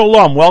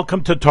Shalom,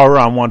 welcome to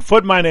Torah on One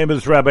Foot. My name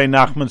is Rabbi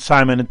Nachman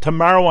Simon, and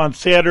tomorrow on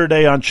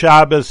Saturday on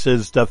Shabbos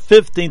is the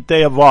 15th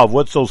day of Av.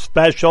 What's so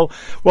special?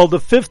 Well, the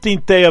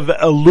 15th day of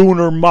a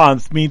lunar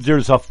month means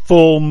there's a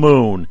full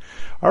moon.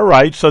 All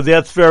right, so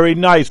that's very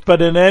nice.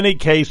 But in any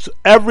case,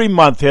 every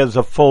month has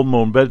a full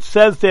moon. But it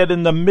says that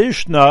in the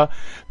Mishnah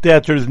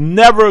that there's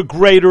never a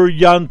greater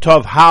Yom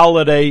Tov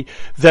holiday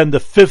than the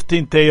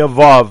 15th day of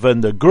Av.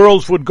 And the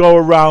girls would go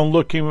around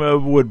looking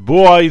with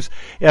boys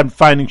and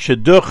finding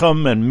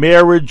shidduchim and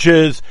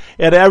marriages,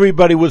 and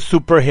everybody was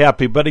super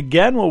happy. But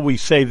again, when we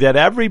say that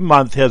every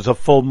month has a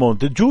full moon,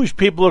 the Jewish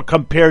people are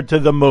compared to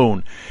the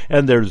moon.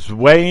 And there's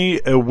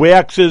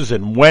waxes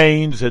and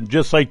wanes, and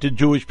just like the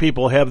Jewish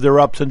people have their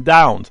ups and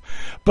downs.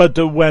 But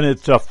when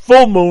it's a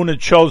full moon,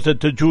 it shows that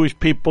the Jewish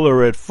people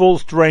are at full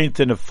strength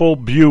and at full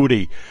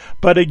beauty.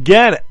 But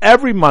again,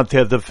 every month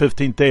has the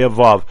 15th day of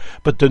Av.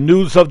 But the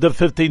news of the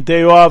 15th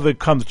day of Av, it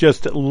comes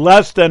just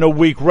less than a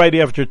week right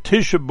after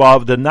Tisha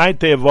B'Av, the 9th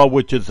day of Av,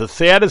 which is the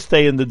saddest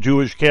day in the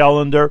Jewish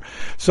calendar.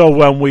 So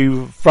when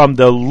we, from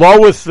the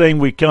lowest thing,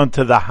 we come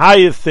to the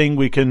highest thing,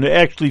 we can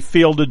actually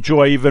feel the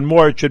joy even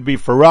more. It should be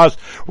for us.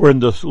 We're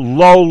in this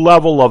low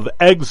level of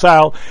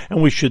exile,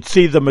 and we should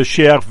see the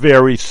Mashiach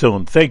very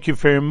soon. Thank you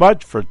very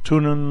much for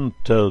tuning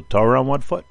to Torah on One Foot.